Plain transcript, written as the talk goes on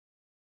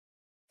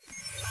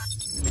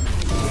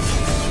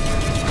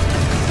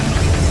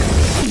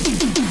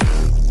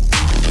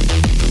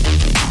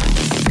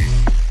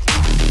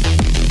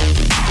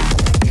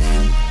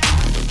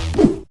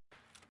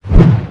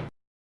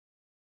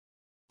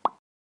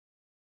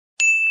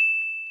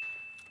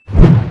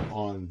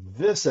On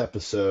this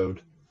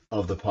episode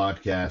of the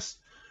podcast,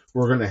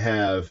 we're going to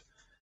have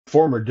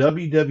former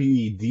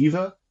WWE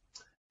Diva,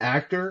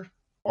 actor,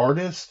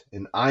 artist,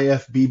 and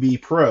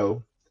IFBB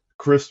pro,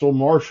 Kristal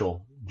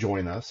Marshall,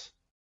 join us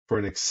for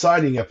an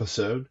exciting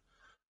episode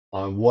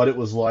on what it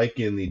was like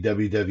in the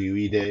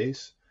WWE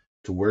days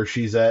to where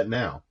she's at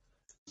now.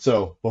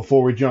 So,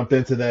 before we jump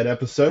into that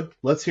episode,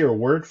 let's hear a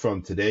word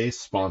from today's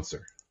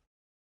sponsor.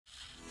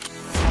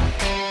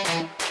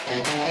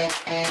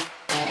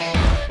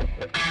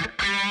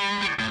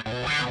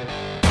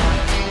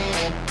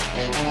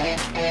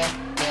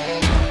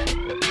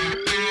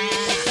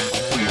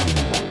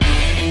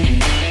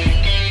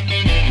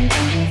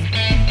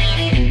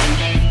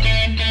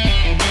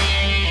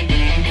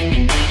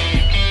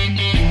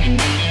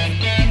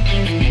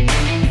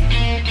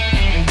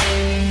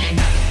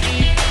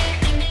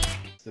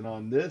 And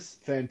on this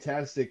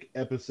fantastic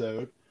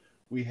episode,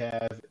 we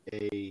have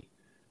a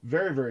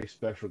very, very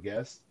special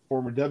guest,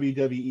 former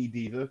WWE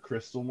Diva,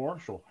 Kristal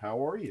Marshall.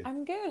 How are you?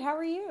 I'm good. How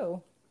are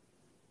you?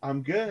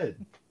 I'm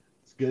good.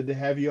 It's good to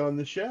have you on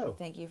the show.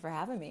 Thank you for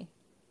having me.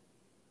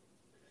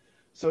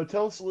 So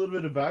tell us a little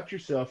bit about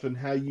yourself and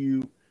how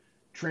you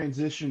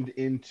transitioned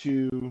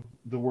into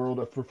the world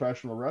of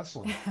professional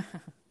wrestling.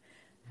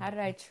 How did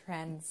I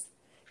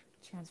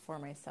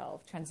transform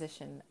myself,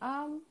 transition?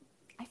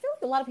 I feel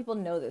like a lot of people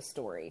know this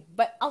story,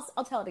 but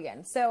I'll tell it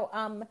again. So,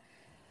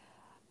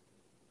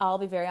 I'll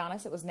be very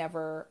honest. It was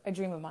never a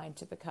dream of mine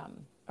to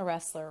become a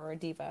wrestler or a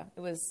diva. It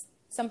was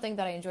something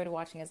that I enjoyed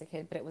watching as a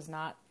kid, but it was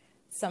not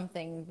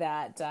something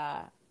that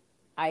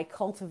I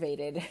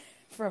cultivated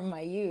from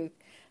my youth.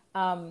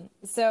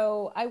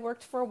 So I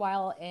worked for a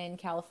while in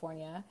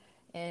California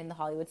in the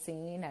Hollywood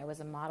scene. I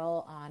was a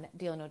model on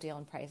Deal No Deal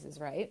and Price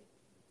is Right.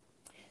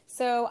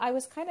 So I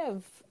was kind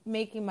of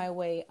making my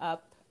way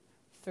up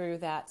through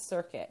that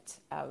circuit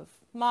of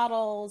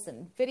models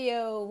and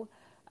video,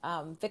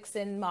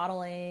 vixen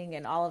modeling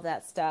and all of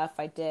that stuff.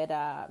 I did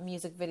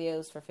music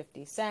videos for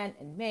 50 Cent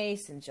and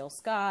Mace and Jill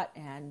Scott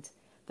and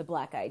the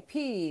Black Eyed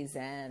Peas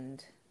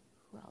and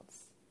who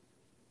else?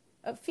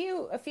 A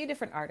few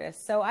different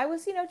artists. So I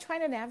was,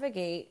 trying to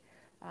navigate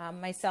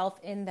myself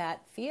in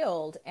that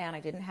field, and I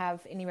didn't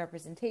have any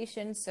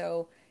representation.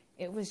 So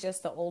it was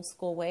just the old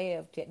school way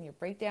of getting your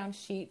breakdown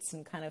sheets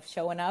and kind of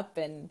showing up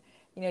and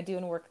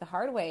doing work the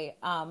hard way.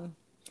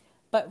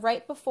 But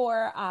right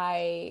before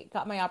I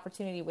got my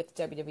opportunity with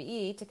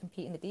WWE to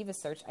compete in the Diva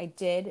Search, I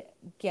did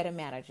get a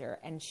manager,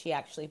 and she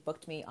actually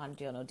booked me on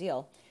Deal No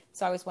Deal.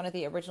 So I was one of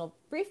the original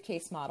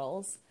briefcase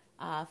models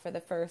for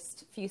the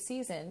first few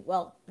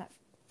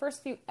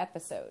first few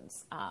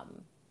episodes,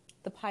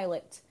 the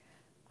pilot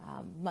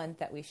month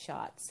that we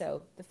shot.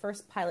 So the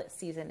first pilot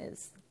season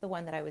is the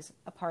one that I was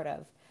a part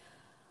of.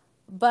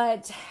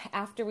 But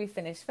after we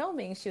finished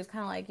filming, she was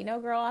kind of like,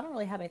 girl, I don't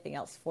really have anything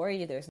else for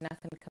you. There's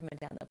nothing coming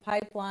down the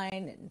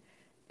pipeline.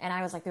 And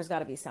I was like, there's got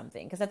to be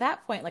something. Because at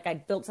that point,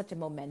 I'd built such a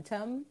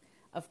momentum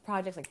of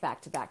projects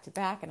back to back to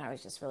back. And I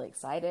was just really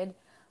excited.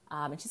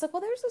 And she's like, well,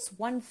 there's this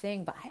one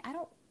thing, but I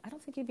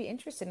don't think you'd be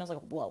interested. And I was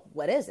like, well,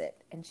 what is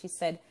it? And she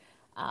said,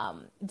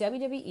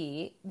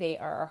 WWE, they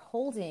are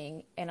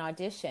holding an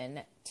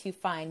audition to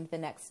find the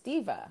next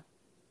diva.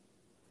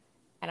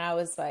 And I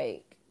was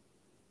like,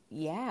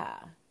 yeah.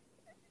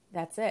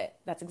 That's it.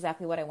 That's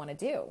exactly what I want to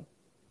do.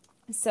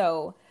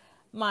 So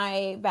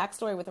my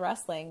backstory with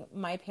wrestling,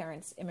 my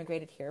parents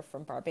immigrated here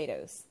from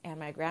Barbados, and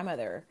my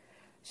grandmother,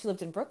 she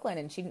lived in Brooklyn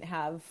and she didn't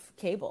have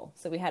cable.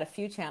 So we had a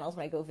few channels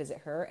when I go visit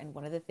her. And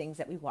one of the things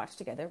that we watched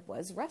together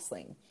was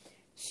wrestling.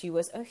 She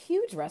was a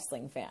huge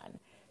wrestling fan.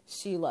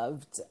 She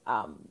loved,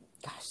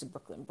 the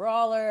Brooklyn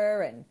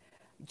Brawler and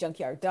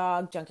Junkyard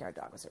Dog. Junkyard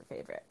Dog was her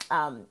favorite.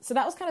 So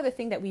that was kind of the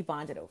thing that we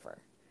bonded over.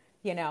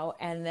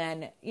 And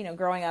then,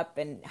 growing up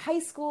in high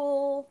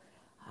school,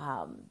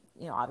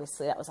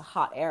 obviously that was a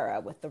hot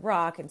era with The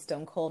Rock and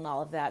Stone Cold and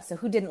all of that. So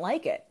who didn't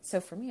like it? So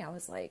for me, I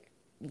was like,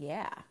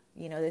 yeah,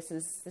 this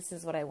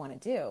is what I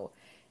want to do.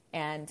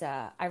 And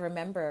I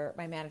remember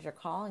my manager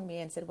calling me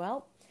and said,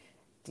 well,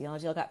 Deal No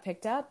Deal got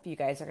picked up. You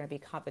guys are going to be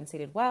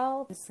compensated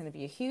well. This is going to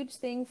be a huge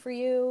thing for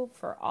you,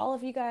 for all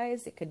of you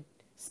guys. It could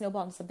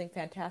snowball into something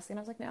fantastic. And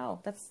I was like,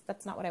 no,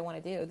 that's not what I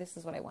want to do. This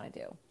is what I want to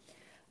do.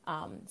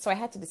 So I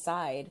had to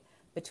decide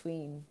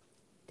between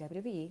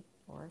WWE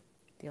or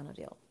Deal No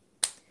Deal.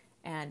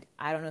 And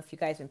I don't know if you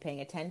guys have been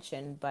paying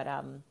attention, but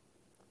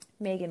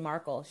Meghan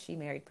Markle, she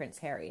married Prince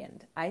Harry.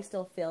 And I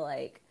still feel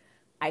like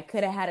I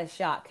could have had a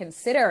shot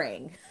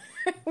considering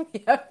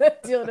we have the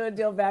Deal No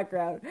Deal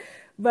background.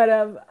 But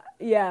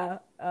it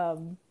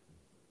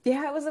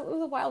was a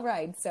wild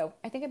ride. So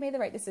I think I made the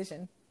right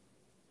decision.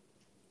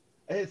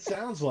 It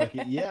sounds like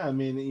it. Yeah, I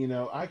mean,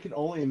 I can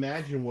only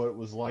imagine what it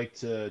was like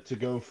to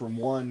go from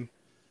one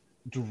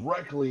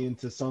directly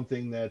into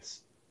something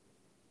that's,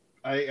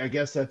 I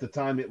guess at the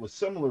time it was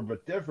similar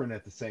but different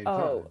at the same time.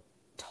 Oh,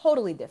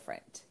 totally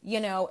different.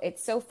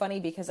 It's so funny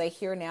because I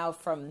hear now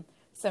from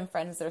some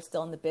friends that are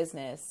still in the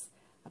business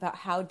about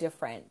how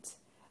different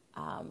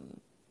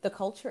the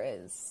culture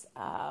is.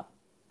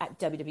 at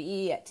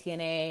WWE, at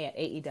TNA, at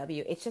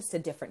AEW. It's just a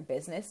different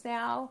business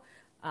now.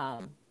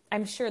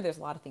 I'm sure there's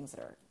a lot of things that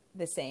are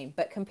the same,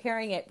 but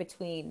comparing it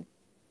between,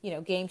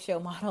 game show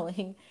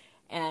modeling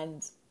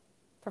and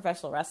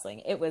professional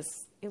wrestling, it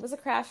was a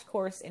crash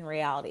course in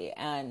reality.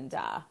 And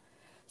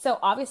so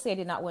obviously I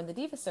did not win the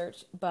Diva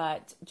Search,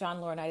 but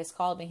John Laurinaitis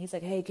called me. He's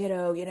like, "Hey,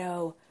 kiddo, you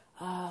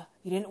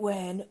didn't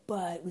win,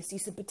 but we see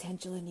some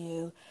potential in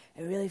you.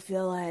 I really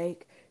feel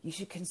like you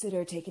should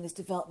consider taking this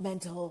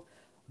developmental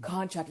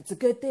contract. It's a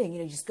good thing.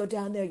 You just go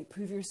down there, you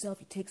prove yourself,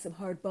 you take some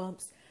hard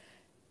bumps."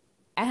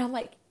 And I'm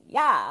like,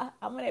 yeah,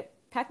 I'm going to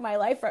pack my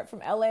life up from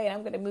LA and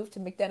I'm going to move to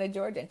McDonough,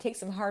 Georgia and take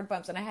some hard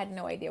bumps. And I had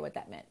no idea what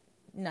that meant.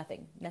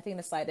 Nothing in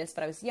the slightest,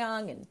 but I was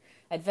young and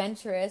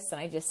adventurous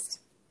and I just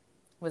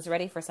was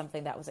ready for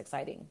something that was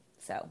exciting.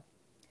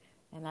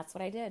 And that's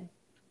what I did.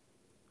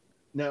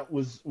 Now,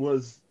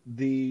 was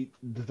the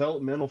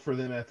developmental for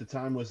them at the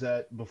time, was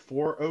that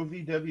before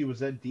OVW? Was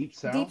that Deep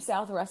South? Deep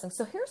South Wrestling.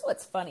 So here's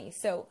what's funny.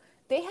 So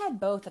they had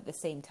both at the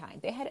same time.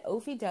 They had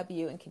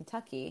OVW in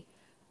Kentucky,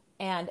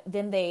 and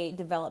then they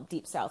developed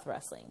Deep South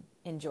Wrestling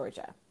in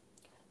Georgia.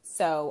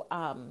 So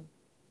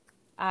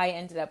I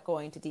ended up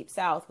going to Deep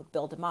South with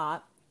Bill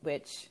DeMott,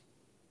 which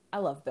I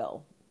love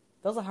Bill.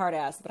 Bill's a hard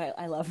ass, but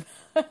I love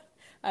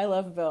I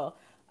love Bill.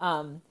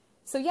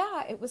 So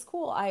yeah, it was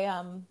cool.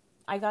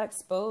 I got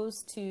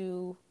exposed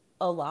to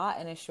a lot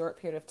in a short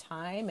period of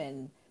time.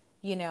 And,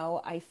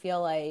 I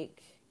feel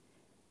like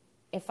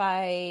if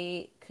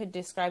I could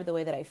describe the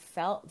way that I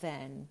felt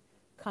then,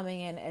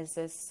 coming in as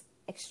this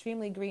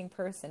extremely green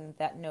person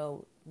that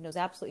knows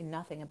absolutely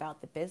nothing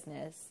about the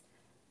business,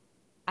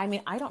 I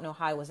mean, I don't know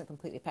how I wasn't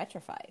completely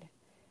petrified,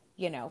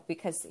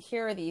 because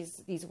here are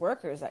these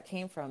workers that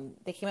came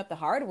up the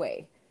hard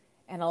way.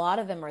 And a lot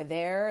of them are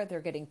there,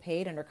 they're getting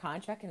paid under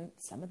contract, and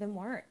some of them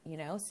weren't,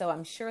 So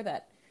I'm sure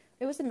that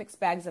it was a mixed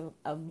bags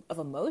of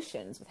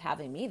emotions with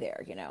having me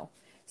there,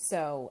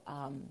 So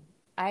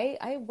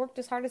I worked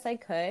as hard as I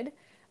could.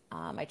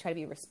 I tried to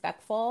be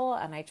respectful,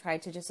 and I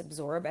tried to just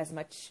absorb as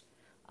much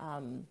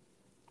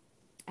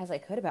as I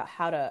could about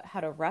how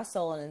to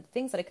wrestle and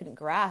things that I couldn't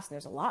grasp. And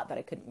there's a lot that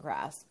I couldn't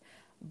grasp,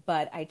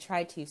 but I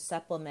tried to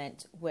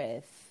supplement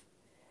with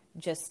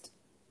just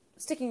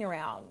sticking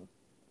around,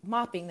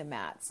 mopping the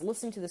mats,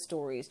 listening to the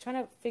stories, trying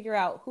to figure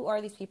out who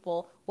are these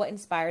people, what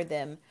inspired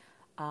them,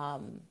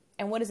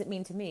 and what does it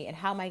mean to me? And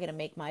how am I going to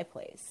make my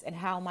place? And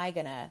how am I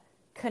going to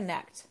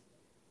connect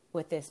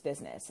with this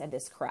business and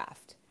this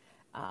craft?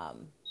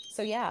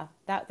 So yeah,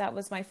 that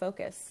was my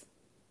focus.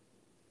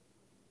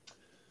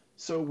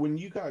 So when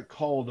you got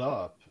called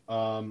up,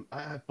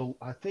 I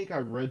think I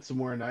read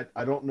somewhere, and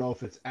I don't know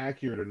if it's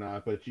accurate or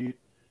not, but you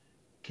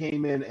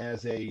came in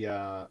as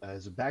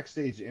a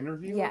backstage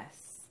interviewer?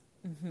 Yes.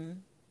 Mm-hmm.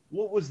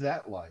 What was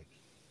that like?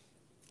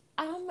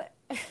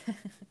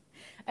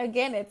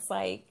 Again, it's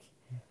like,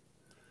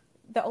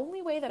 the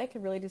only way that I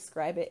could really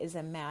describe it is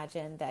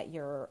imagine that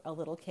you're a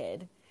little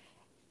kid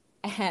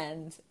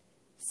and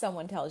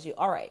someone tells you,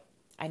 "All right,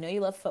 I know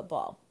you love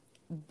football,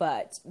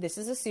 but this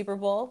is a Super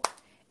Bowl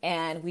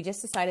and we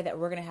just decided that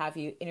we're going to have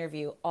you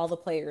interview all the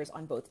players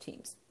on both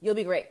teams. You'll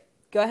be great.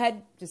 Go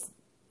ahead. Just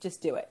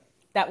do it."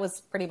 That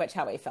was pretty much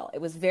how I felt.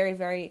 It was very,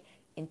 very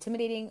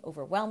intimidating,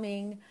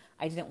 overwhelming.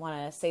 I didn't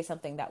want to say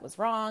something that was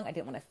wrong. I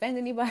didn't want to offend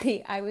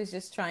anybody. I was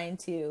just trying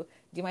to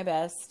do my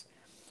best,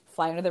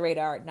 fly under the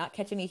radar, not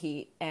catch any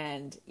heat,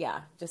 and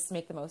yeah, just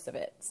make the most of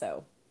it.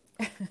 So.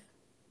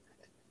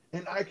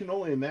 And I can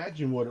only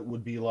imagine what it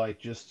would be like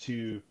just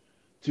to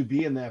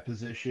be in that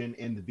position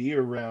and to be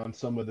around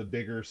some of the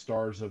bigger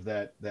stars of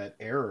that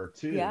era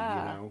too.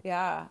 Yeah,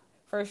 yeah,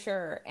 for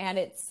sure. And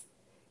it's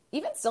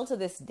even still to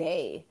this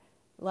day,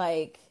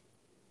 like,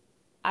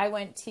 I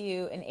went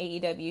to an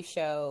AEW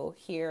show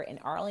here in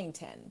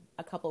Arlington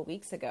a couple of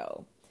weeks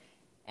ago.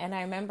 And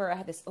I remember I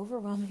had this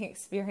overwhelming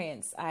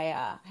experience.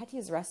 I had to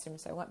use the restroom,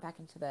 so I went back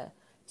into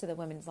the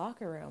women's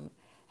locker room,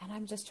 and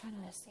I'm just trying to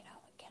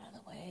get out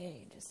of the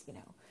way, and just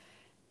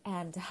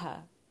and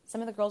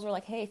some of the girls were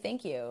like, "Hey,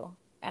 thank you,"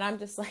 and I'm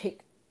just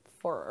like,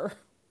 "For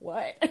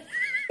what?"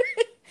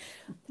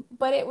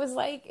 But it was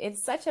like, it's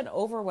such an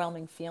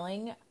overwhelming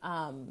feeling,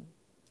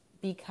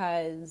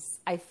 because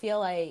I feel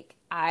like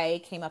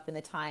I came up in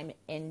the time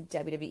in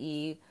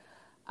WWE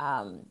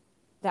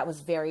that was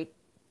very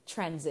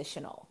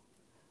transitional.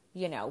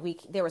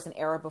 There was an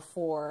era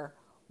before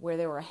where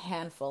there were a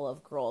handful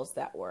of girls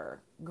that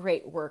were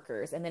great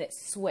workers, and then it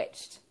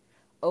switched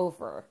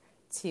over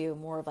to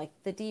more of like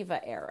the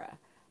diva era.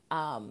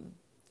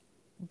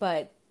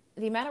 But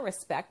the amount of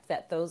respect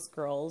that those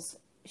girls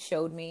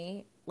showed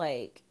me,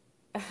 like,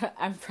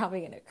 I'm probably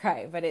going to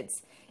cry, but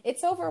it's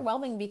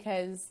overwhelming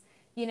because,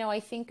 I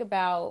think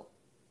about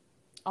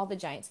all the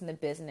giants in the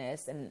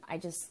business, and I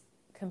just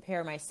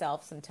compare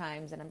myself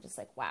sometimes, and I'm just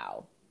like,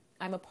 wow,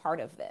 I'm a part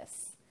of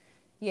this.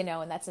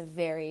 And that's a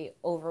very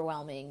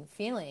overwhelming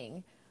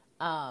feeling.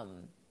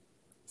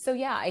 So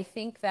yeah, I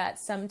think that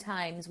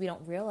sometimes we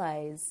don't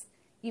realize,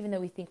 even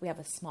though we think we have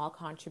a small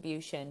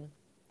contribution,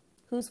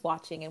 who's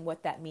watching and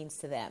what that means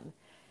to them.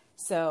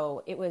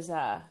 So it was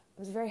a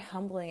very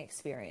humbling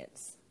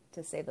experience.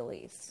 to say the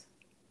least.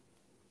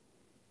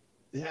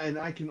 Yeah, and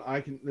I can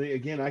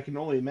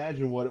only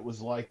imagine what it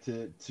was like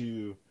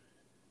to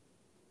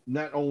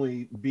not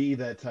only be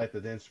that type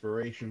of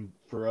inspiration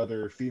for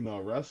other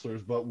female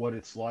wrestlers, but what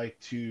it's like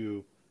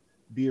to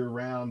be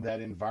around that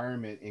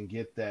environment and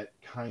get that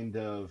kind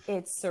of,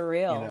 It's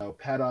surreal.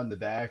 pat on the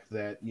back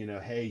that,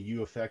 hey,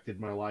 you affected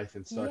my life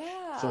in such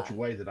Yeah, a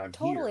way that I'm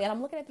totally. here. And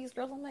I'm looking at these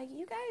girls, I'm like,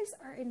 you guys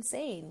are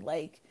insane.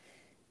 Like,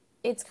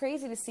 it's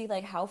crazy to see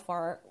like how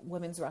far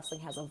women's wrestling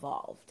has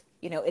evolved.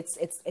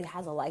 It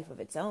has a life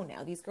of its own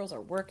now. These girls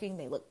are working,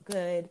 they look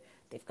good,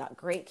 they've got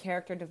great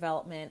character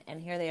development,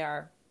 and here they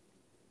are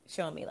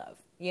showing me love.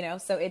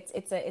 So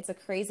it's a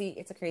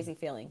crazy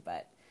feeling,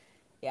 but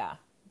yeah,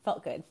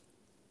 felt good.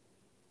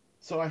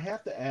 So I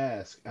have to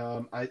ask,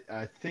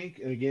 I think,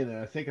 again, and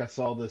I think I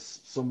saw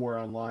this somewhere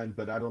online,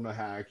 but I don't know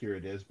how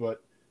accurate it is,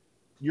 but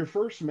your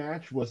first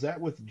match, was that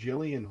with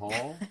Jillian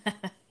Hall?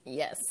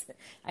 Yes,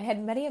 I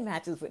had many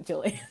matches with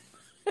Jillian.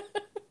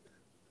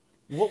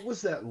 What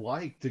was that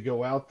like to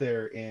go out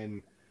there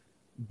and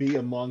be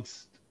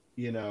amongst,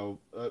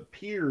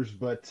 peers,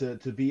 but to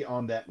be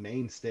on that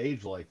main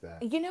stage like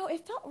that?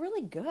 It felt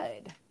really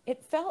good.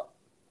 It felt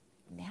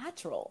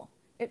natural.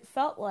 It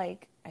felt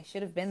like I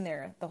should have been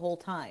there the whole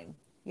time,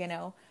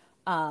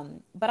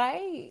 But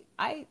I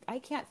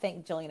can't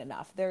thank Jillian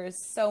enough. There's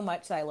so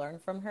much I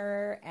learned from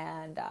her,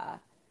 and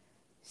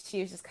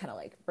she was just kind of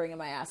like bringing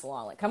my ass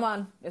along, like, come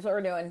on, this is what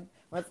we're doing.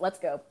 Let's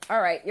go.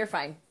 All right, you're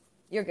fine.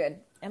 You're good.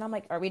 And I'm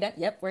like, are we done?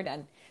 Yep, we're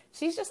done.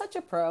 She's just such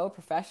a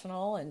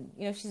professional, and,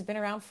 she's been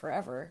around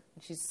forever.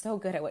 She's so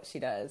good at what she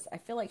does. I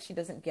feel like she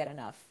doesn't get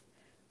enough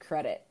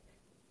credit,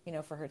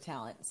 for her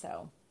talent.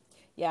 So,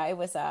 yeah, it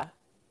was, I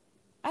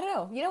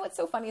don't know. What's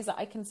so funny is that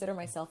I consider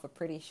myself a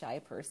pretty shy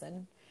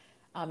person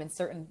in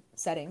certain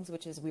settings,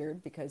 which is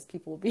weird because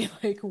people will be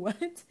like,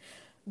 what?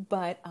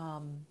 But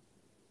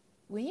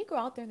when you go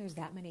out there and there's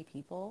that many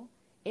people,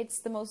 it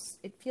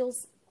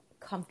feels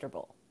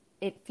comfortable.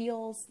 It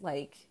feels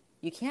like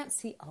you can't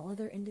see all of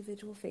their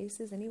individual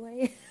faces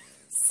anyway.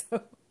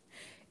 So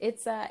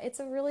it's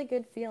a really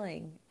good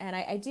feeling. And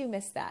I do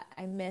miss that.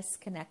 I miss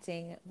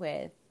connecting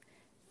with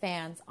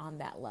fans on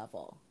that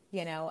level,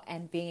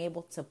 and being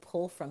able to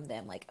pull from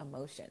them like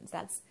emotions.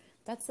 That's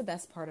the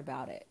best part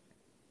about it.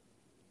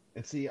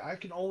 And see, I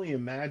can only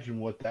imagine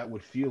what that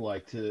would feel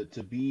like to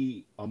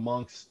be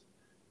amongst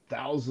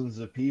thousands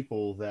of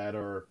people that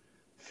are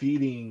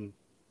feeding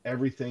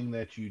everything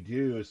that you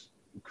do is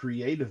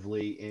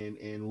creatively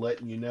and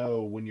letting you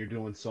know when you're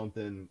doing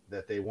something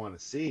that they want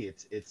to see.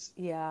 It's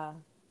Yeah.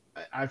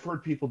 I've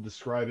heard people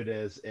describe it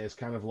as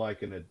kind of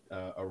like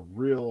a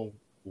real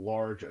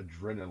large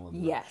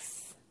adrenaline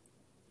rush.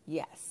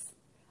 Yes.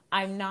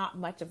 I'm not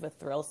much of a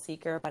thrill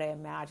seeker, but I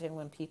imagine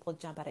when people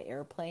jump out of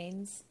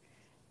airplanes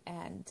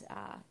and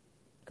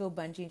go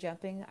bungee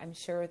jumping, I'm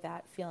sure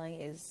that feeling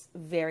is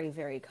very,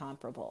 very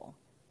comparable.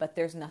 But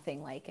there's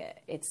nothing like it.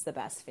 It's the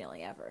best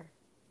feeling ever.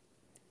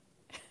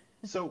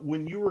 So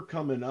when you were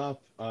coming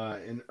up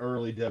in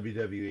early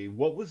WWE,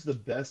 what was the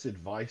best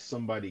advice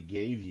somebody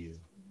gave you?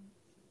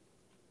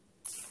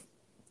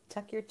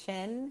 Tuck your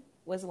chin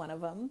was one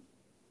of them.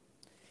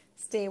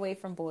 Stay away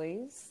from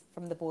boys.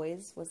 From the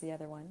boys was the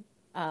other one.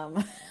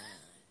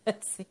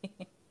 Let's see.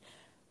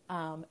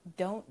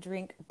 Don't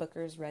drink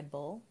Booker's Red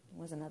Bull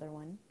was another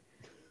one.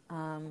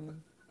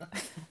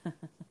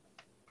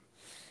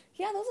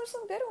 Yeah, those are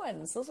some good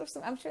ones.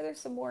 I'm sure there's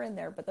some more in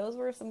there, but those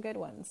were some good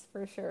ones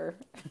for sure.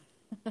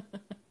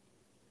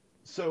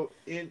 So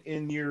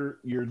in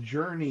your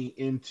journey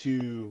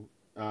into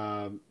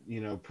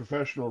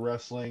professional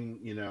wrestling,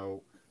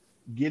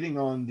 getting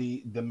on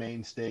the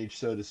main stage,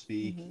 so to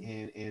speak,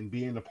 and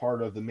being a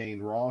part of the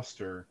main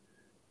roster,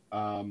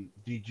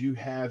 did you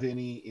have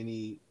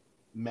any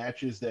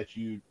matches that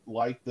you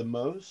liked the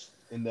most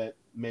and that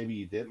maybe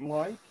you didn't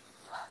like?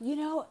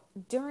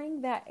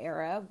 During that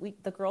era,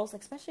 the girls,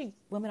 especially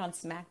women on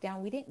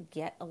SmackDown, we didn't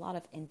get a lot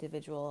of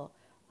individual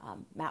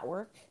mat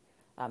work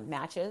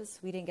matches.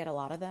 We didn't get a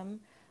lot of them.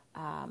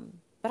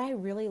 But I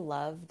really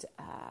loved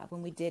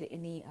when we did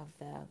any of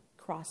the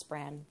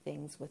cross-brand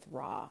things with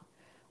Raw.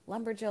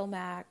 Lumberjill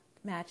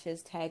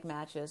matches, tag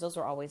matches, those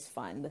were always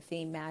fun. The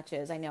theme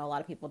matches, I know a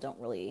lot of people don't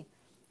really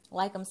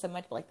like them so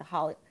much, but like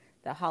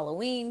the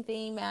Halloween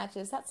theme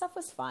matches, that stuff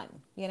was fun,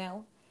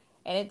 And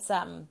it's,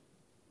 I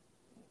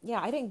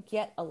didn't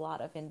get a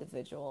lot of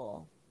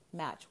individual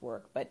match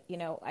work, but,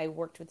 I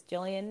worked with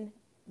Jillian.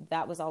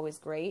 That was always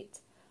great.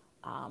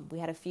 We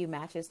had a few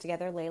matches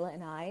together, Layla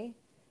and I,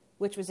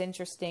 which was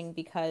interesting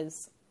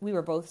because we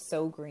were both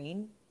so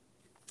green.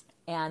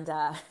 And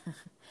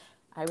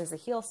I was a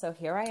heel, so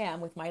here I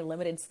am with my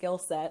limited skill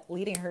set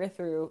leading her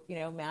through,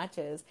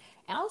 matches.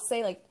 And I'll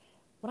say, like,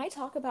 when I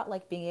talk about,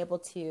 like, being able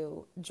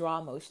to draw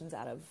emotions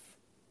out of,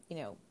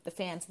 the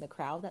fans and the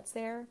crowd that's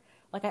there,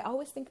 like, I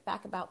always think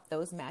back about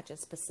those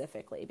matches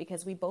specifically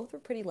because we both were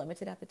pretty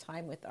limited at the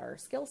time with our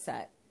skill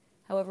set.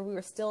 However, we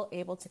were still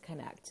able to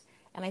connect.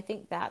 And I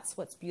think that's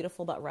what's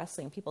beautiful about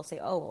wrestling. People say,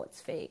 oh, well, it's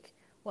fake.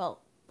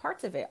 Well,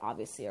 parts of it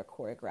obviously are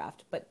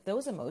choreographed, but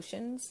those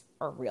emotions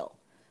are real.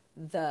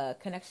 the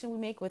connection we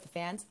make with the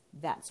fans,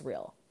 that's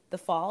real. The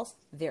falls,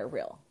 they're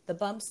real. The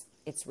bumps,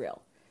 it's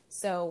real.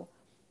 So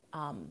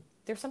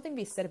there's something to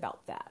be said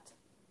about that.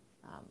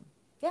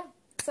 Yeah.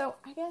 So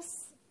I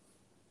guess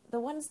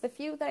the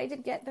few that I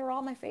did get, they're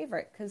all my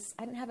favorite because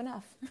I didn't have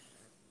enough.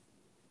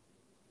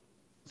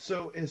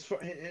 So as far,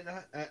 and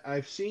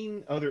I've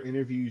seen other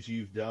interviews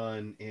you've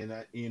done, and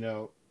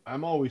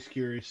I'm always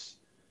curious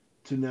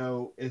to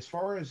know, as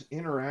far as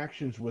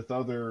interactions with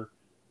other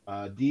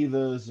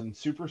divas and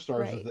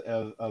superstars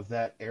Right. of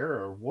that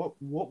era, what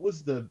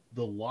was the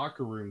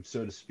locker room,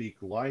 so to speak,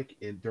 like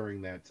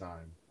during that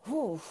time?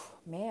 Whew,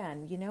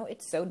 man,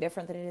 it's so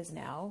different than it is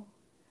now.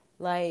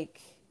 Like,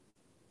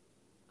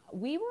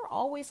 we were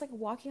always like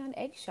walking on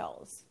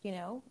eggshells.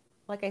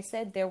 Like I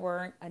said, there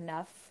weren't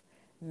enough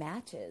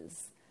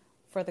matches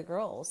for the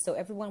girls. So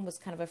everyone was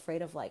kind of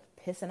afraid of like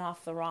pissing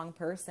off the wrong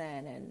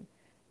person and,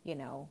 you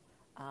know,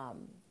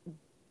 um,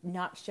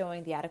 not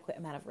showing the adequate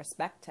amount of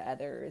respect to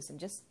others and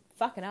just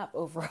fucking up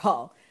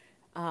overall.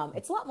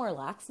 It's a lot more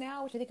lax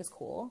now, which I think is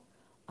cool.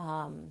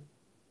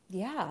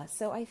 Yeah,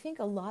 so I think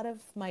a lot of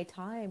my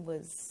time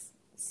was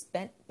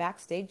spent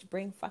backstage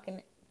being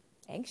fucking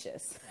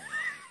anxious.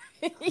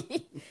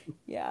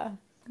 Yeah.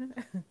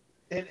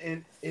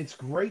 And it's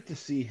great to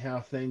see how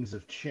things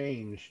have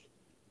changed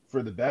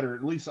for the better.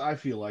 At least I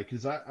feel like,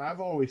 because I've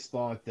always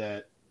thought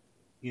that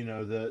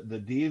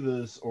the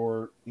divas,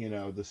 or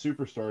the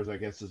superstars, I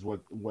guess is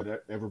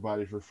what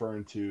everybody's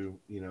referring to,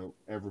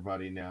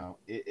 everybody now.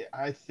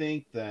 I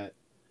think that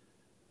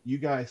you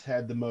guys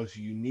had the most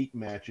unique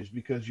matches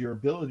because your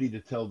ability to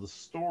tell the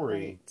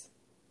story Right.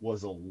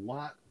 was a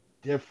lot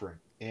different,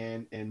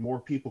 and more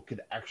people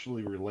could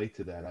actually relate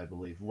to that, I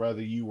believe,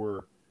 whether you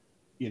were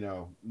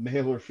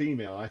male or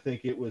female. I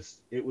think it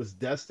was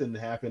destined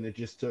to happen. It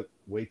just took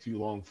way too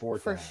long for it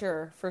to For happen.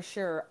 sure, for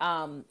sure.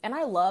 And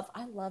I love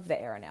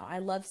the era now. I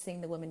love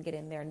seeing the women get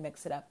in there and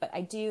mix it up. But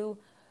I do,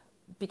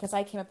 because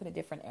I came up in a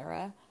different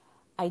era,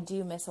 I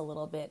do miss a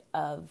little bit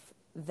of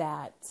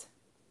that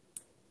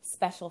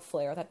special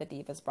flair that the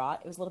divas brought.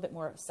 It was a little bit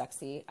more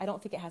sexy. I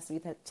don't think it has to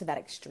be to that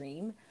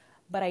extreme,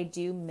 but I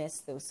do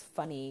miss those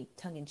funny,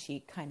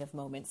 tongue-in-cheek kind of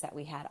moments that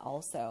we had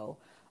also.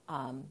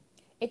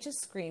 It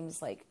just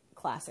screams like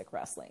classic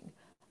wrestling.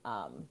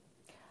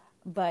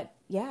 But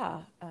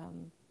yeah,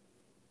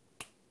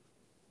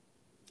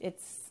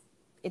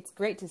 it's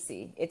great to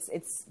see.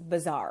 It's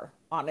bizarre,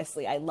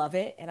 honestly. I love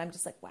it, and I'm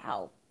just like,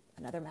 wow,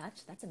 another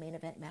match. That's a main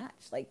event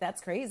match. Like,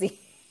 that's crazy.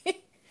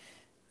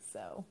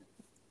 So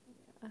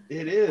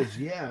It is,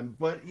 yeah.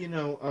 But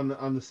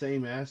on the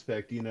same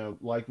aspect,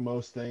 like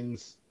most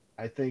things,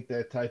 I think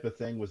that type of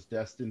thing was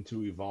destined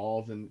to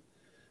evolve, and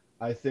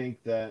I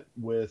think that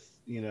with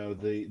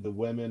the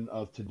women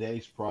of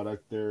today's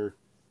product, they're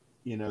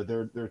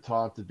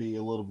taught to be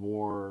a little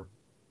more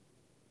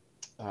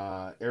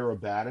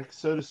aerobatic,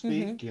 so to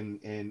hmm speak,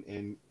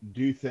 and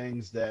do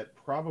things that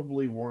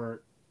probably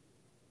weren't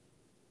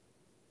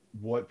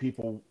what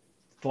people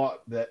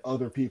thought that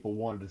other people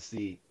wanted to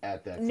see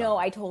at that no,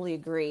 time. I totally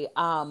agree.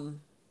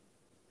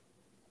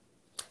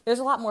 There's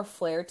a lot more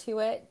flair to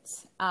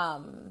it.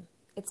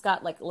 It's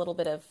got like a little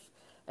bit of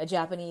a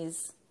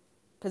Japanese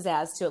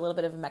pizzazz to it, a little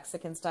bit of a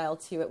Mexican style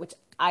to it, which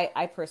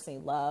I personally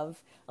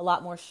love. A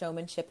lot more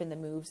showmanship in the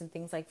moves and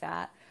things like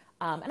that.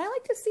 And I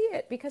like to see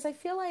it because I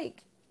feel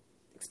like,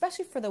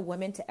 especially for the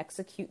women to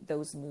execute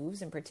those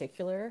moves in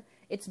particular,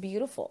 it's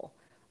beautiful.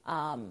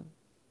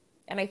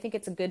 And I think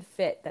it's a good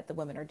fit that the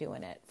women are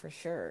doing it for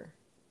sure,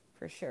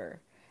 for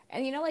sure.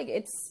 And like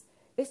this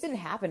didn't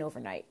happen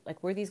overnight.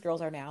 Like where these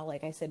girls are now,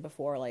 like I said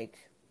before, like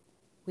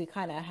we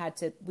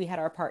had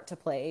our part to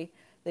play,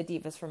 the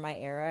divas from my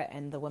era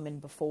and the women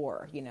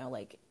before.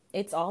 Like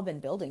it's all been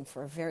building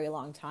for a very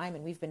long time,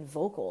 and we've been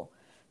vocal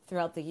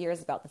throughout the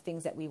years about the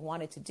things that we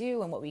wanted to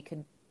do and what we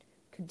could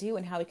do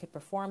and how we could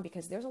perform,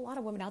 because there's a lot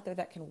of women out there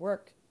that can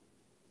work,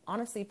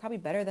 honestly, probably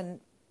better than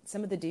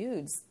some of the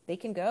dudes. They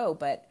can go,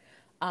 but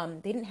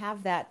they didn't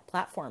have that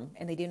platform,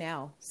 and they do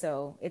now.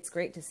 So it's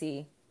great to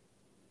see.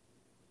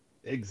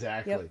 Yep.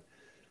 Exactly.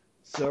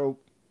 So,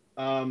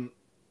 um,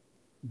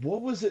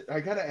 what was it? I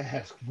gotta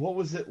ask, what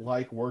was it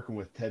like working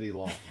with Teddy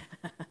Long?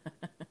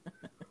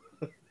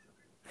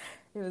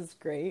 It was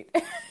great.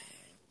 Teddy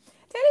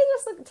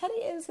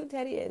is who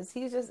Teddy is.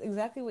 He's just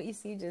exactly what you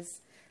see,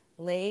 just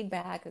laid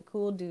back, a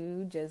cool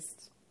dude,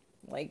 just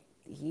like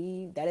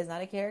that is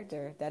not a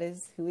character. That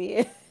is who he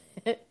is.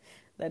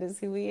 That is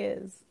who he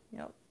is.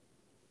 Yep.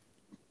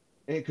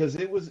 Because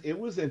it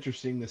was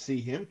interesting to see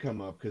him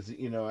come up, because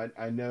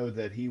I know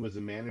that he was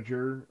a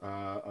manager,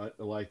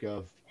 like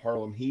of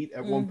Harlem Heat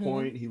at one Mm-hmm.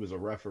 point. He was a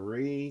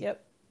referee,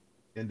 Yep.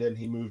 and then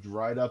he moved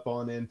right up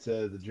on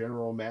into the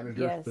general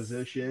manager's Yes.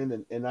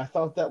 position, and I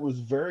thought that was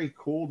very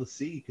cool to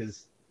see,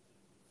 because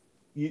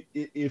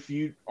if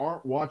you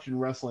aren't watching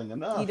wrestling You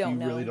enough, don't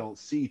you really know. don't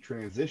see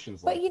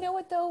transitions But like you know that.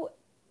 what though?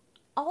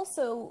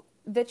 Also,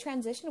 the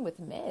transition with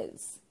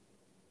Miz,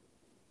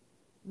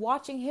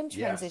 watching him Yes.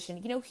 transition.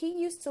 He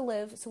used to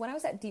live, so when I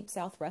was at Deep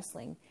South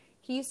Wrestling,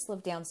 he used to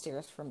live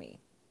downstairs from me.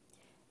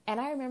 And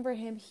I remember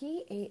him,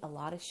 he ate a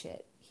lot of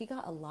shit. he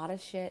got a lot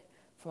of shit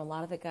from a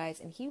lot of the guys,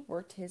 and he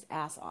worked his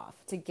ass off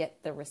to get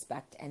the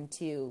respect and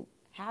to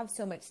have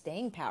so much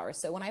staying power.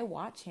 So when I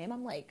watch him,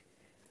 I'm like,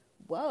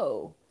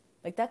 whoa,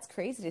 like that's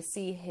crazy to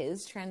see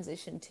his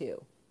transition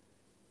too.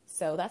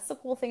 So that's the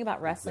cool thing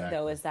about wrestling,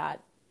 though, is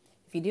that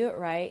if you do it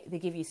right, they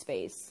give you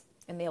space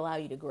and they allow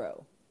you to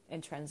grow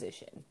and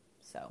transition.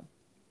 So,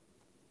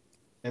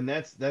 and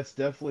that's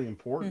definitely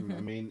important. I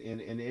mean,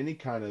 in any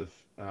kind of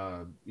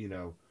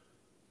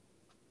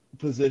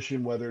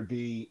position, whether it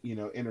be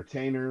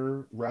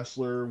entertainer,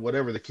 wrestler,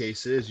 whatever the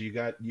case is, you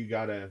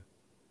gotta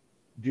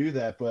do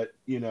that. But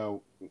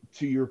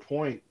to your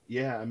point,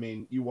 yeah, I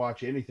mean, you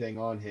watch anything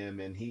on him,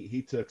 and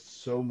he took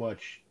so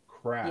much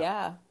crap.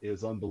 yeah, It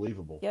was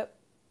unbelievable. yep.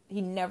 He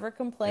never And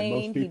complained.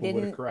 most He people would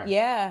have didn't. cracked.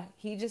 Yeah,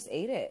 he just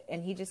ate it,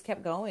 and he just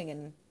kept going.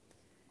 And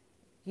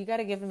you got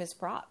to give him his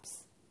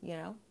props.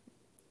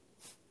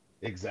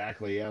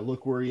 Exactly. Yeah.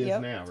 Look where he is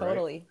Yep, now.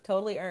 totally, Right.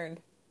 totally earned.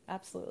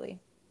 Absolutely.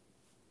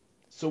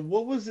 So,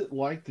 what was it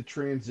like to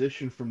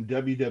transition from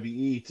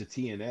WWE to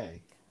TNA?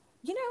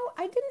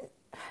 I didn't,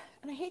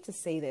 and I hate to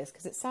say this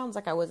because it sounds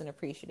like I wasn't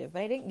appreciative,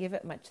 but I didn't give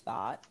it much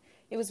thought.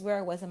 It was where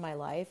I was in my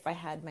life. I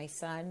had my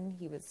son.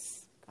 He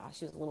was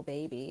a little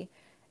baby.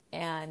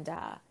 And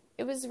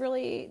it was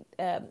really,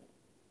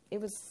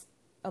 it was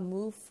a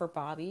move for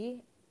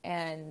Bobby.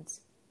 And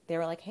they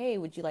were like, hey,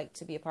 would you like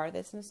to be a part of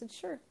this? And I said,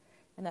 sure.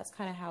 And that's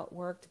kind of how it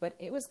worked. But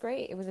it was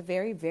great. It was a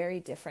very, very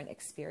different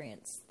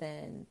experience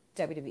than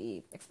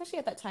WWE, especially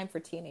at that time for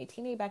TNA.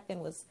 TNA back then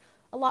was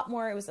a lot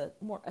more, it was a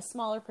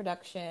smaller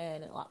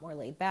production, a lot more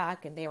laid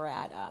back. And they were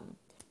at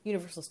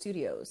Universal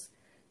Studios.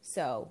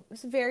 So it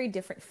was a very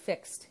different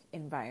fixed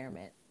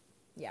environment.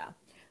 Yeah.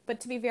 But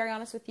to be very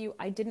honest with you,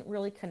 I didn't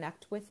really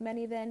connect with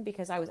many then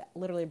because I was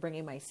literally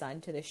bringing my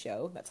son to the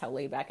show. That's how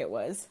laid back it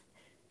was.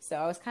 So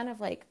I was kind of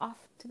like off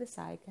to the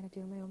side, kind of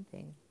doing my own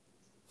thing.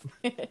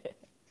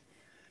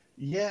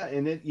 Yeah,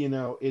 and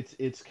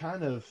it's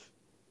kind of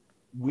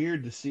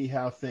weird to see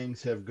how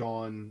things have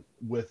gone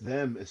with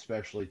them,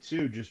 especially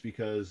too, just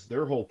because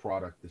their whole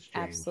product has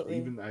changed. Absolutely.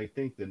 Even I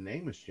think the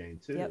name has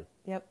changed too.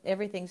 Yep.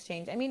 Everything's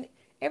changed. I mean,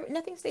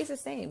 nothing stays the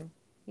same.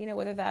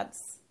 Whether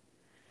that's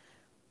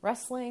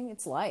wrestling,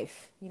 it's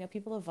life.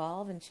 People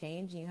evolve and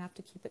change, and you have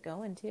to keep it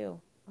going too.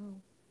 Oh,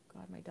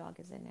 God, my dog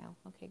is in now.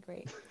 Okay,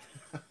 great.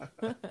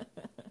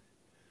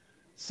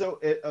 So,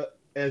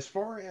 as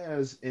far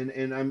as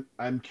and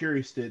I'm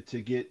curious to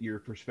get your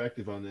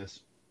perspective on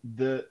this,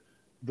 the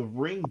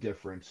ring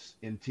difference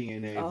in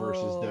TNA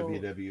versus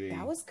WWE.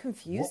 That was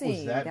confusing. What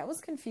was that? That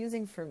was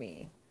confusing for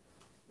me.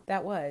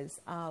 That was.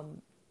 I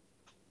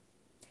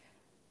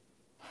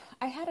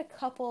had a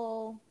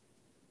couple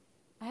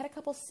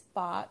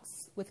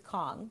spots with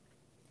Kong,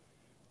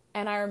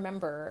 and I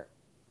remember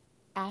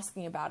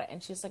asking about it,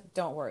 and she's like,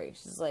 don't worry.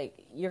 She's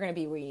like, you're going to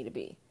be where you need to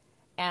be.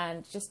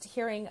 And just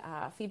hearing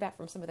feedback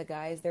from some of the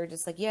guys, they're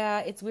just like, yeah,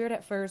 it's weird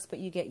at first, but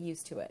you get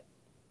used to it.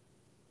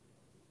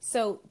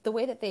 So the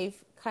way that they've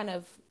kind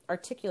of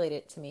articulated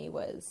it to me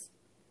was,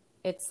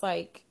 it's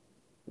like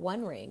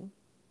one ring,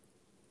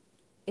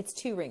 it's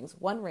two rings,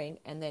 one ring,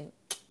 and then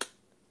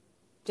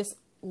just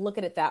look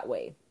at it that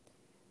way.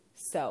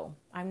 So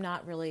I'm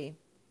not really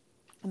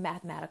a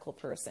mathematical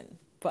person,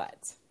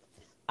 but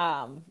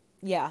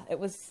yeah, it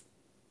was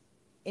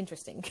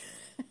interesting.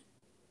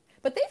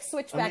 But they've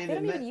switched back. They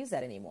don't even use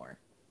that anymore.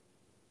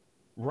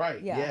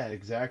 Right. Yeah,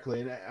 exactly.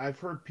 And I've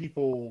heard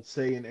people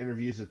say in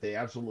interviews that they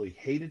absolutely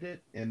hated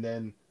it, and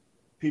then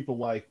people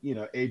like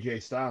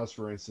AJ Styles,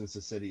 for instance,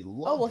 that said he loved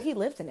it. Oh well, he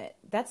lived in it.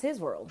 That's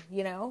his world,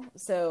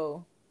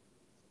 So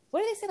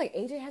what did they say? Like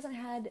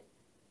AJ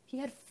he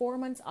had 4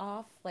 months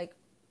off like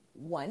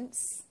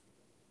once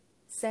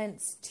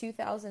since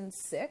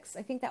 2006.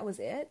 I think that was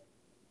it.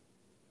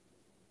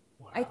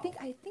 Wow. I think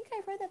I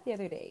read that the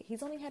other day.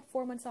 He's only had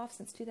 4 months off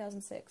since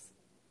 2006.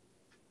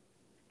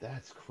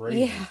 That's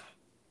crazy.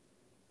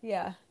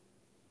 Yeah.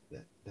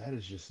 That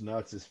is just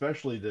nuts,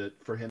 especially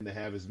for him to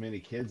have as many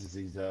kids as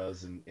he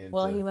does. And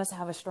well, he must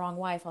have a strong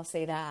wife, I'll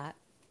say that.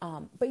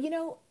 But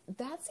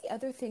that's the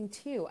other thing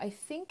too. I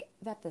think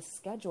that the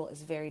schedule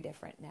is very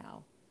different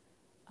now.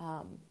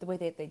 The way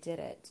that they did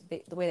it,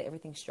 the way that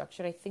everything's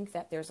structured, I think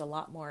that there's a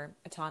lot more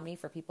autonomy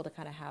for people to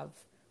kind of have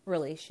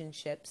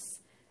relationships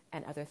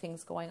and other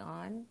things going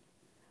on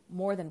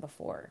more than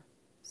before.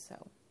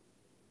 So.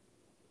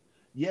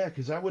 Yeah,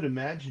 because I would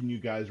imagine you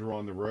guys were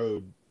on the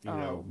road,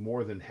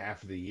 more than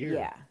half of the year.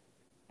 Yeah,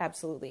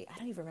 absolutely. I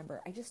don't even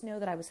remember. I just know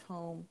that I was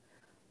home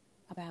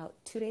about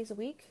 2 days a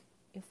week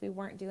if we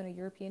weren't doing a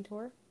European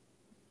tour.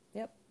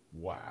 Yep.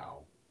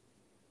 Wow.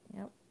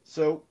 Yep.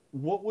 So,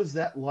 what was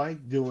that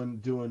like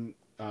doing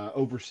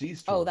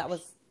overseas tours? Oh, that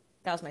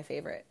was my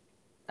favorite.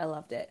 I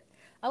loved it.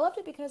 I loved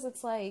it because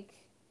it's like,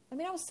 I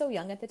mean, I was so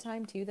young at the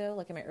time too, though,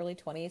 like in my early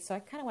 20s. So I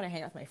kind of want to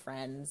hang out with my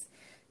friends.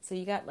 So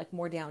you got like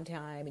more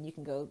downtime, and you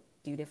can go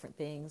do different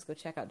things, go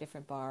check out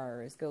different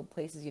bars, go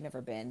places you've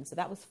never been. So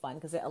that was fun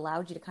because it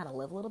allowed you to kind of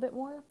live a little bit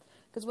more.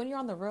 Because when you're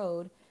on the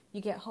road,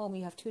 you get home,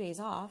 you have 2 days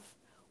off.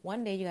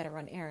 One day you got to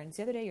run errands.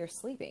 The other day you're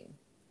sleeping.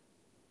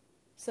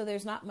 So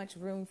there's not much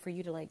room for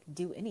you to like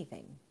do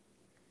anything.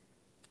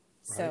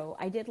 Right. So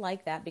I did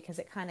like that because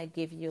it kind of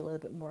gave you a little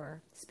bit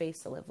more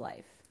space to live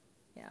life.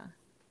 Yeah.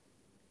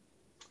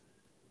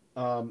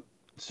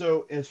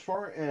 So as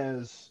far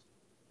as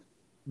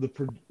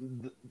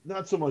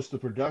not so much the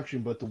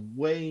production, but the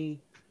way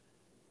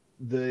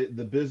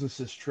the business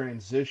has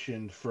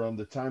transitioned from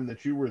the time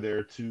that you were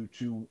there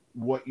to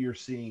what you're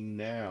seeing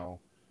now.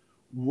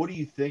 What do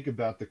you think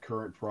about the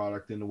current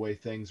product and the way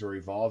things are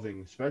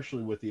evolving,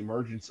 especially with the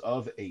emergence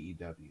of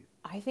AEW?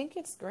 I think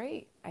it's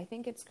great. I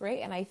think it's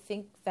great. And I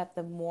think that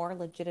the more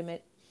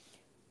legitimate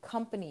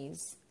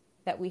companies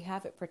that we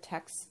have, it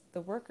protects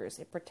the workers.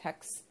 It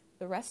protects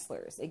the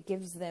wrestlers. It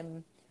gives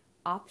them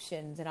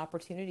options and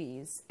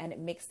opportunities, and it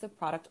makes the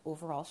product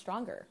overall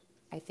stronger.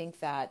 I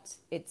think that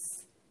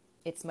it's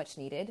much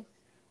needed.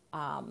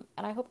 And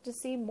I hope to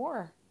see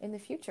more in the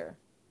future.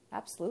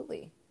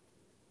 Absolutely.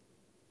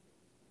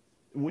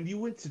 When you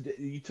went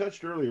to, you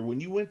touched earlier,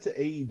 when you went to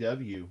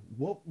AEW,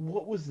 what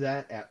was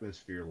that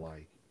atmosphere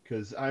like?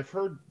 Because I've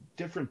heard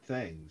different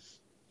things.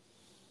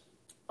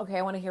 Okay,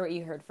 I want to hear what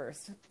you heard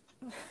first.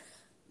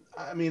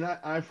 I mean,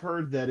 I've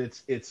heard that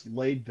it's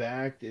laid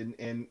back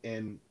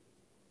and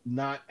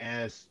not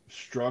as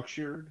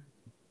structured,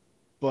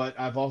 but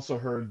I've also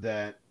heard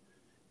that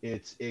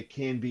it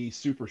can be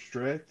super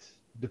strict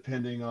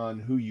depending on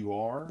who you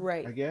are,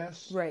 Right. I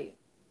guess. Right.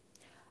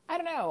 I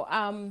don't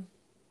know.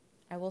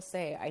 I will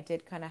say I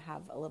did kind of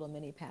have a little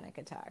mini panic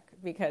attack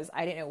because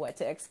I didn't know what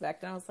to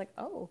expect. And I was like,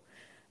 oh,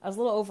 I was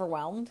a little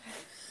overwhelmed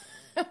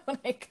when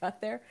I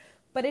got there.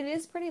 But it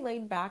is pretty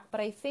laid back.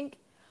 But I think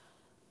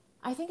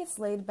it's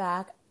laid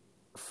back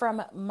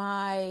from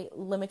my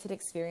limited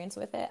experience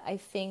with it. I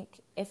think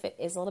if it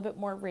is a little bit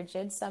more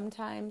rigid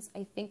sometimes,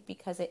 I think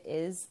because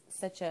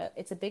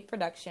it's a big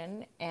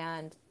production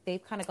and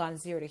they've kind of gone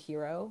zero to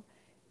hero.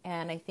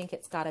 And I think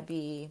it's got to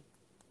be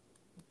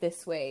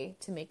this way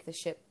to make the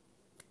ship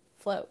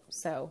float.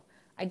 So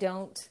I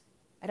don't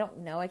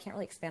know. I can't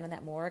really expand on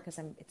that more because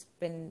it's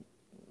been,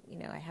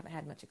 I haven't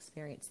had much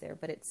experience there,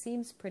 but it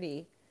seems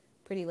pretty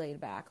laid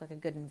back, like a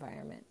good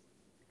environment.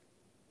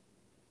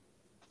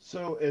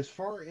 So as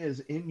far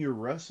as in your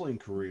wrestling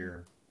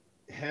career,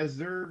 has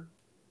there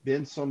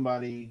been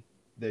somebody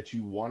that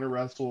you want to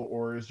wrestle,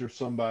 or is there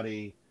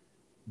somebody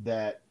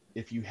that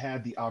if you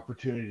had the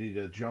opportunity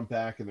to jump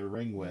back in the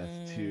ring with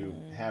to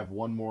have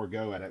one more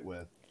go at it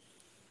with?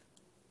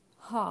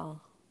 Huh.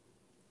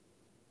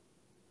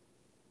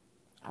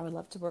 I would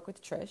love to work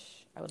with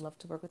Trish. I would love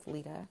to work with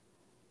Lita.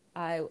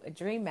 A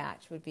dream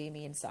match would be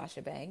me and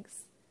Sasha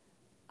Banks.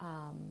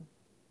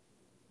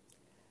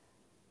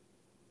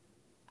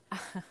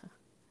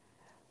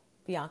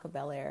 Bianca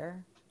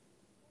Belair,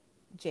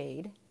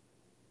 Jade,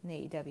 in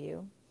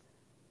AEW.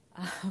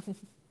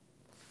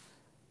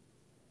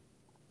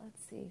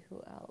 Let's see,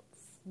 who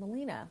else?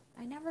 Melina.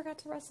 I never got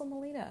to wrestle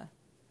Melina.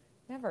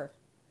 Never.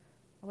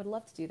 I would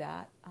love to do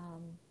that.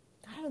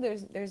 I don't know,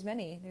 there's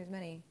many.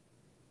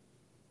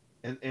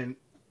 And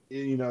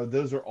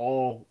those are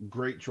all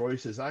great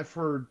choices. I've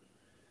heard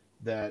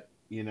that,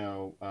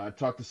 I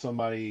talked to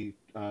somebody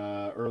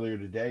earlier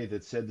today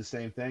that said the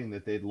same thing,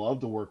 that they'd love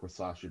to work with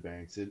Sasha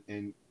Banks.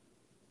 And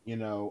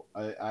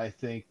I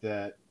think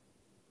that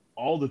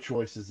all the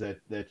choices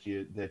that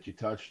you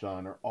touched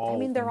on are all,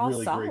 they're all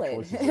really solid. great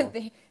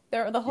choices.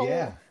 They're the whole,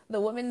 Yeah.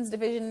 the women's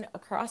division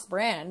across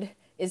brand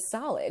is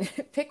solid.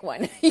 Pick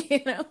one,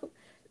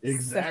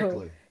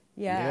 Exactly. So,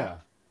 yeah.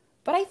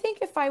 But I think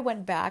if I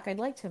went back, I'd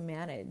like to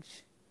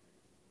manage.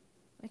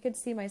 I could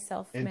see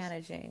myself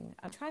managing.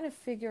 I'm trying to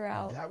figure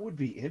out. That would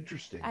be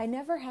interesting. I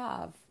never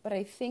have, but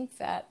I think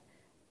that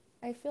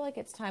I feel like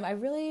it's time. I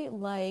really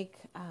like,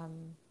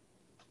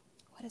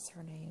 what is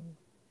her name?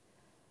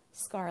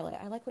 Scarlett.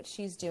 I like what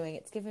she's doing.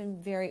 It's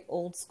given very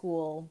old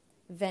school,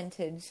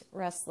 vintage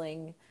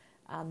wrestling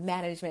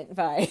management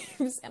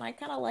vibes, and I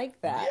kind of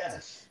like that.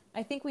 Yes.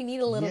 I think we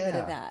need a little bit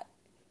of that.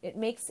 It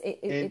makes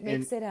it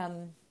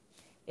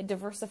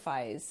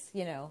diversifies,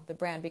 the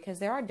brand, because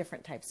there are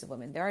different types of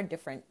women. There are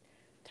different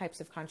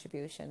types of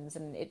contributions,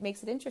 and it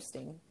makes it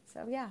interesting.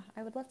 So yeah,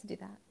 I would love to do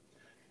that.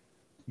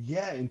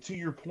 Yeah, and to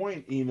your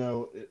point,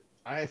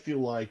 I feel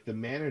like the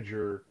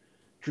manager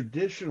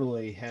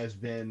traditionally has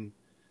been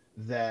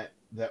that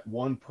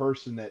one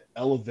person that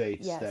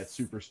elevates that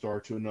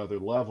superstar to another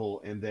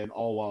level, and then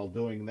all while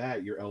doing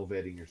that, you're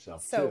elevating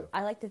yourself too. So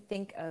I like to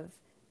think of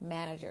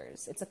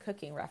managers. It's a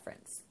cooking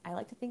reference. I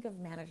like to think of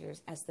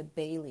managers as the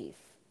bay leaf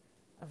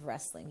of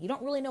wrestling. You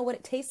don't really know what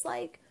it tastes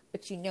like,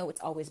 but you know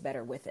it's always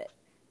better with it.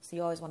 So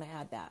you always want to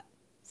add that.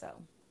 So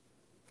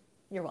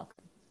you're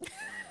welcome.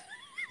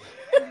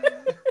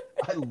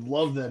 I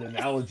love that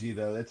analogy,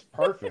 though. That's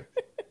perfect.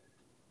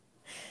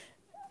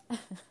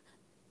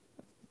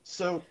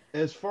 So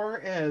as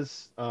far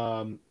as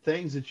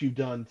things that you've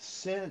done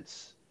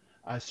since,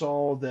 I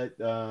saw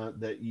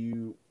that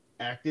you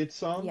acted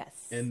some,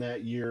 yes, and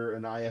that you're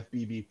an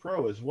IFBB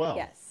pro as well.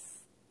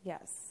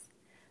 Yes.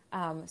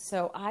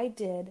 So I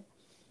did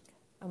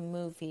a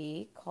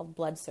movie called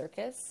Blood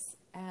Circus,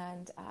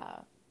 and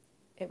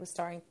it was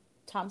starring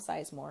Tom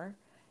Sizemore,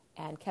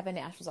 and Kevin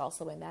Nash was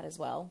also in that as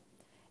well.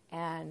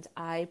 And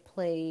I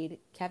played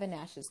Kevin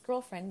Nash's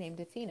girlfriend named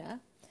Athena,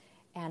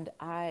 and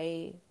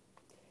I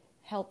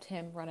helped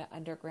him run an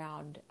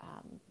underground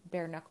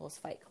bare knuckles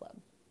fight club.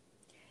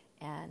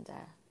 And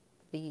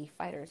the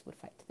fighters would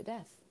fight to the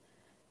death.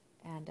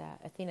 And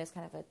Athena's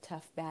kind of a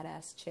tough,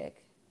 badass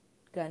chick,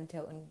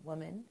 gun-toting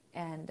woman.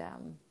 And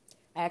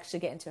I actually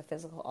get into a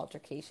physical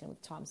altercation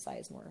with Tom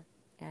Sizemore.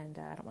 And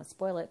I don't want to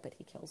spoil it, but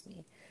he kills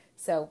me.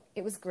 So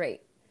it was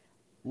great.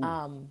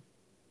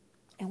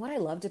 And what I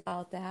loved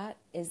about that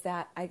is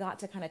that I got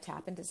to kind of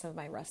tap into some of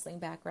my wrestling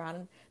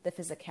background, the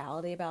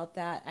physicality about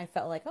that. I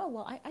felt like, oh,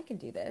 well, I can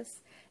do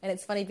this. And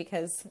it's funny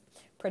because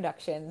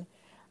production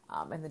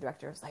and the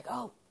director was like,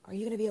 oh, are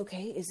you going to be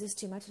okay? Is this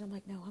too much? And I'm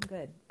like, no,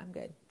 I'm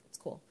good. It's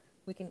cool.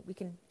 We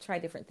can try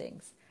different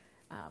things.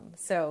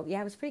 So,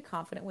 yeah, I was pretty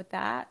confident with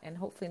that. And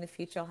hopefully in the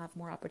future I'll have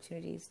more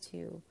opportunities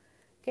to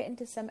get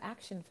into some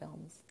action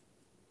films.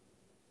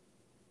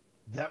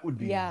 That would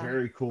be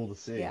very cool to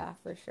see. Yeah,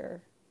 for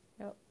sure.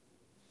 Yep.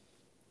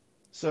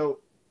 So,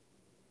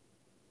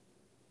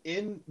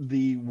 in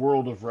the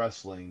world of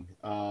wrestling,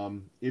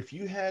 if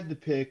you had to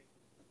pick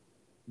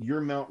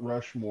your Mount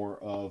Rushmore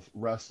of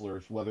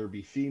wrestlers, whether it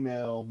be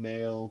female,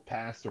 male,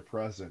 past, or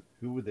present,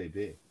 who would they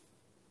be?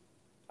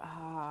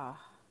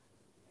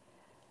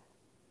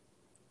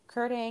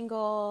 Kurt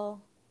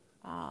Angle,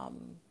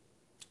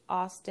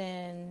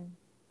 Austin,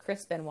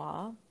 Chris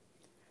Benoit.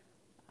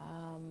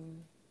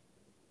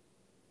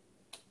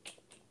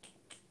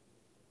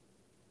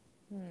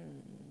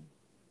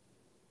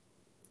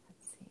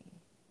 Let's see.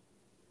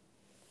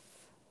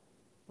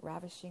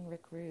 Ravishing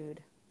Rick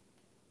Rude.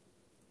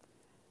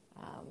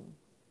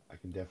 I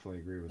can definitely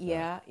agree with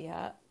that.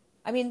 Yeah.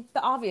 I mean,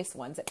 the obvious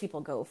ones that people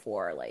go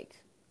for, like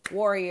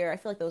Warrior. I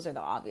feel like those are the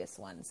obvious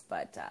ones.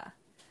 But,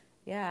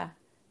 yeah,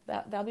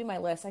 that'll be my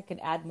list. I could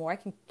add more. I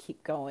can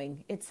keep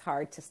going. It's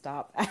hard to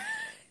stop.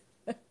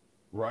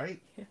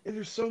 Right? And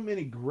there's so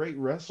many great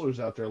wrestlers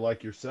out there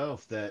like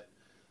yourself that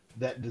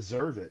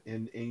deserve it.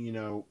 And you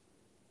know,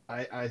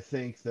 I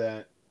think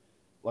that,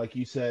 like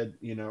you said,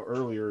 you know,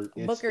 earlier,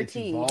 it's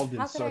evolved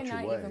in such a way. How could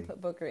I not even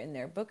put Booker in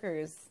there? Booker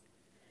is...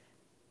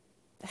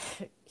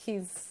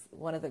 he's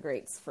one of the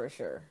greats for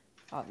sure,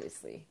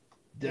 obviously.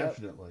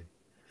 Definitely. Yep.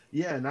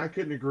 Yeah, and I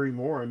couldn't agree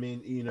more. I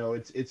mean, you know,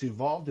 it's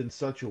evolved in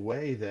such a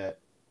way that,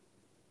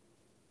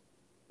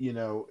 you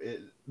know,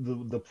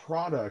 the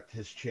product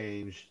has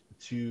changed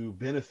to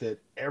benefit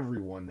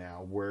everyone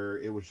now, where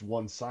it was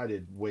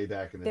one-sided way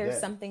back in the day. There's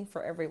something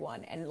for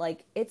everyone. And,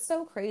 like, it's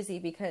so crazy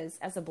because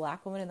as a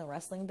black woman in the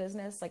wrestling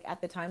business, like,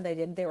 at the time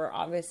they were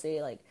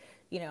obviously, like,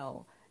 you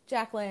know,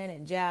 Jacqueline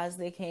and Jazz,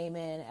 they came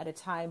in at a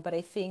time. But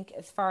I think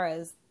as far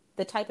as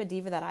the type of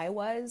diva that I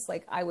was,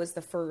 like, I was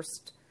the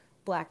first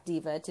black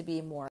diva to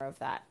be more of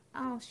that,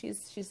 oh,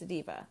 she's a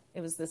diva.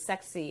 It was the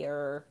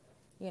sexier,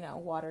 you know,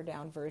 watered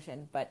down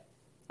version. But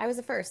I was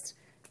the first,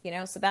 you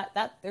know, so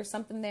that there's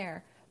something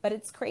there. But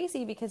it's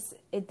crazy because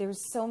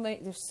there's so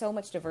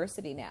much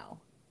diversity now.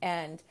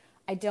 And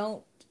I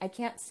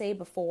can't say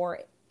before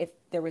if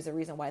there was a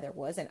reason why there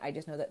wasn't. I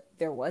just know that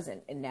there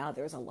wasn't, and now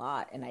there's a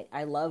lot, and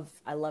I love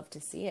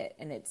to see it.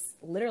 And it's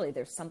literally,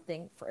 there's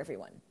something for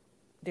everyone.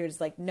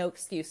 There's like no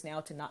excuse now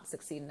to not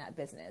succeed in that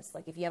business.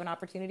 Like if you have an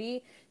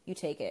opportunity, you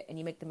take it and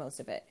you make the most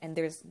of it. And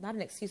there's not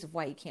an excuse of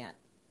why you can't,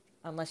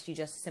 unless you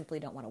just simply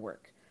don't want to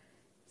work.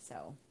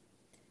 So,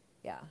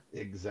 yeah.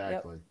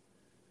 Exactly. Yep.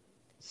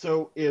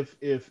 So if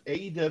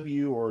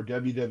AEW or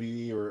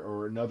WWE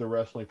or another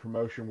wrestling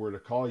promotion were to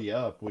call you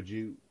up, would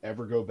you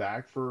ever go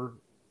back for?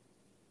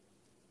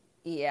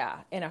 Yeah,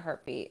 in a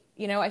heartbeat.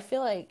 You know, I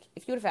feel like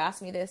if you would have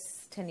asked me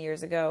this 10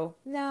 years ago,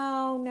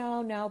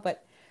 no.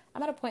 But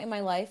I'm at a point in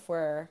my life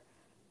where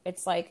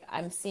it's like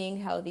I'm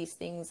seeing how these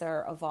things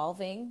are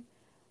evolving.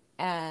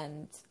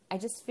 And I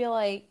just feel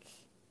like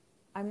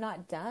I'm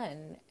not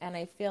done. And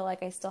I feel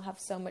like I still have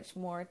so much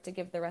more to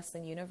give the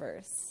wrestling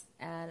universe.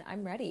 And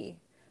I'm ready.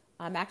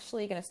 I'm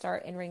actually going to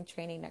start in-ring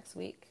training next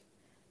week.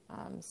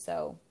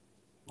 So,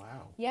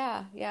 wow.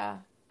 Yeah.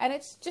 And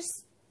it's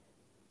just,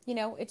 you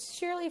know, it's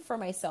surely for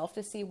myself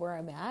to see where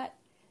I'm at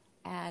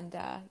and,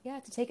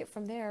 to take it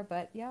from there.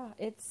 But yeah,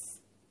 it's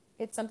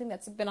something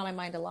that's been on my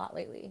mind a lot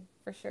lately,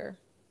 for sure.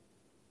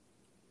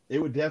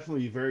 It would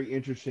definitely be very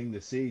interesting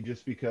to see,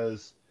 just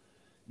because,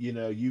 you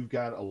know, you've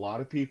got a lot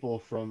of people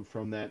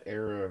from that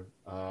era,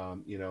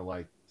 you know,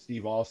 like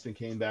Steve Austin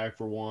came back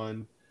for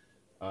one.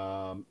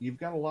 You've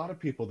got a lot of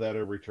people that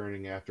are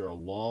returning after a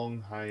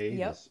long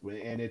hiatus.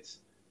 Yep. And it's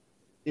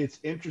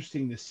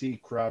interesting to see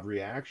crowd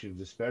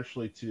reactions,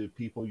 especially to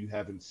people you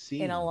haven't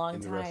seen in a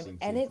long time,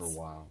 and for a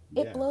while.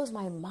 It blows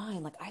my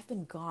mind. Like, I've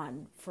been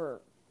gone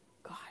for,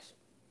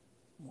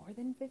 more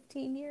than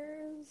 15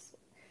 years,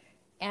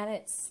 and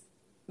it's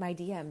my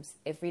DMs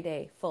every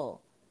day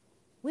full.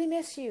 We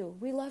miss you.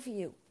 We love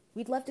you.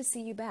 We'd love to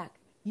see you back.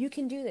 You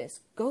can do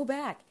this. Go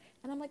back.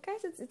 And I'm like,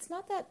 guys, it's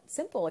not that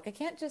simple. Like, I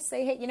can't just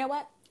say, hey, you know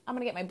what? I'm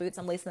going to get my boots.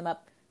 I'm lacing them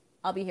up.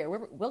 I'll be here.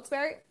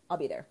 Wilkes-Barre, I'll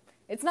be there.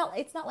 It's not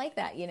like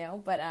that, you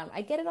know, but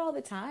I get it all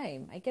the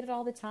time.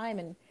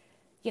 And,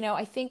 you know,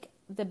 I think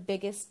the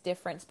biggest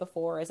difference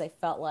before is I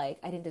felt like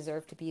I didn't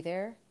deserve to be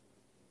there,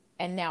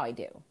 and now I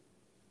do.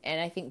 And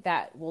I think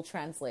that will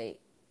translate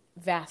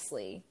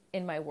vastly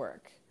in my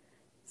work.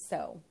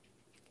 So,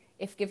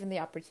 if given the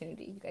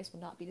opportunity, you guys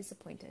will not be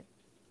disappointed.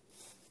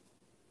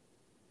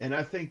 And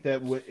I think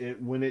that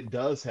when it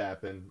does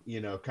happen,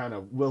 kind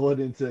of will it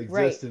into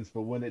existence, right.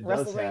 But when it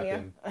does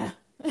happen,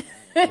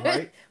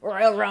 right?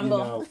 Royal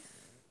Rumble,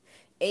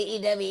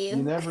 AEW. You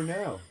never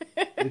know.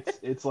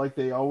 It's like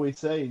they always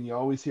say, and you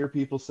always hear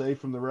people say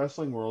from the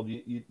wrestling world,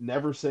 you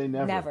never say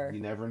never. Never.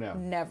 You never know.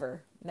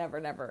 Never, never,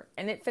 never.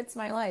 And it fits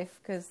my life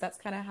because that's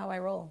kind of how I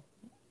roll.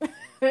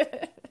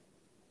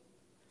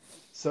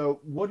 So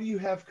what do you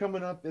have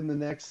coming up in the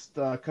next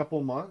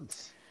couple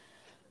months?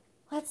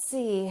 Let's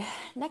see.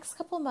 Next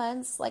couple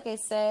months, like I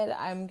said,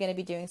 I'm going to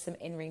be doing some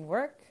in-ring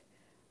work.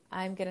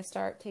 I'm going to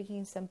start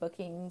taking some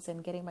bookings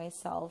and getting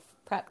myself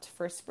prepped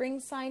for spring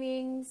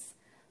signings.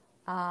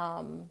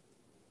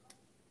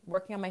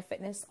 Working on my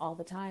fitness all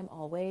the time,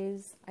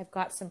 always. I've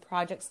got some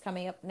projects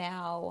coming up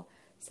now,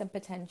 some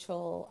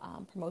potential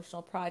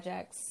promotional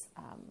projects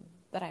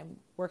that I'm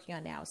working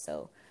on now.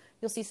 So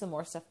you'll see some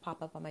more stuff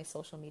pop up on my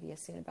social media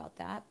soon about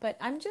that. But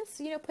I'm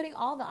just, putting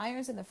all the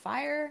irons in the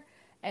fire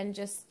and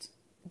just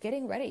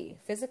getting ready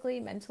physically,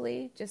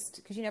 mentally, just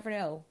because you never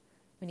know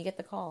when you get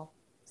the call.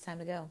 It's time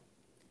to go.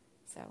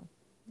 So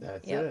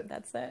that's it.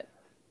 That's it.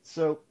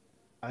 So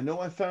I know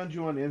I found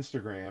you on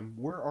Instagram.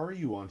 Where are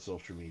you on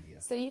social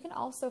media? So you can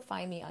also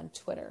find me on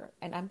Twitter,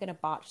 and I'm going to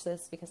botch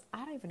this because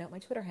I don't even know what my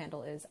Twitter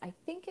handle is. I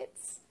think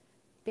it's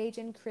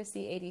Bajan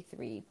Chrissy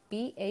 83,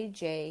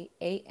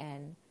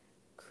 BAJAN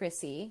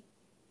Chrissy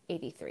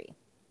 83.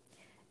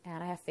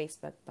 And I have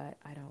Facebook, but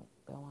I don't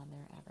go on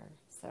there ever.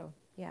 So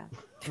yeah.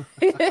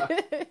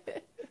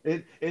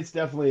 It's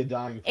definitely a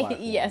dying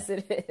platform. Yes,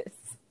 it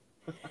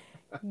is.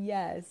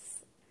 Yes.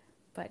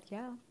 But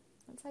yeah,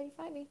 that's how you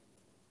find me.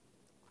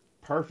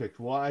 Perfect.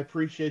 Well, I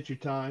appreciate your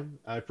time.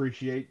 I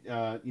appreciate,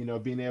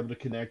 being able to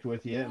connect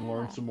with you and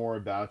learn some more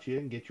about you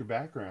and get your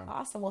background.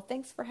 Awesome. Well,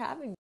 thanks for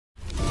having me.